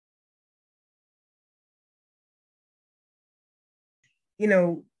you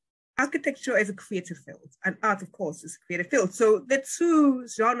know, architecture is a creative field, and art, of course, is a creative field. So the two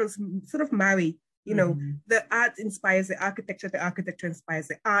genres sort of marry. You know, the art inspires the architecture inspires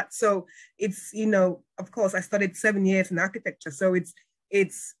the art. So it's, you know, of course, I studied 7 years in architecture. So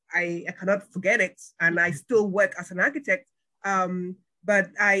I cannot forget it. And I still work as an architect. But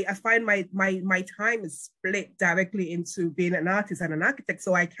I find my time is split directly into being an artist and an architect.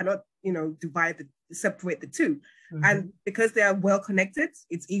 So I cannot, you know, separate the two. And because they are well connected,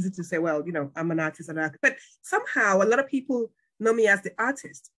 it's easy to say, well, you know, I'm an artist and an architect. But somehow a lot of people know me as the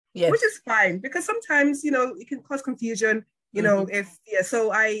artist. Yes. Which is fine, because sometimes, you know, it can cause confusion, you know, so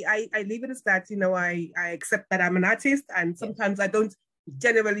I leave it as that, you know, I accept that I'm an artist, and sometimes I don't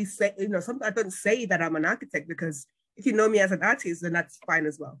generally say, you know, sometimes I don't say that I'm an architect, because if you know me as an artist, then that's fine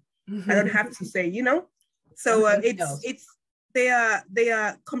as well. I don't have to say, you know, so they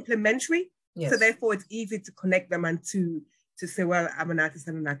are complementary. Yes. So therefore it's easy to connect them and to say, well, I'm an artist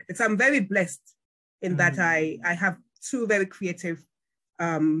and an architect. So I'm very blessed in that I have two very creative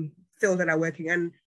field that are working. And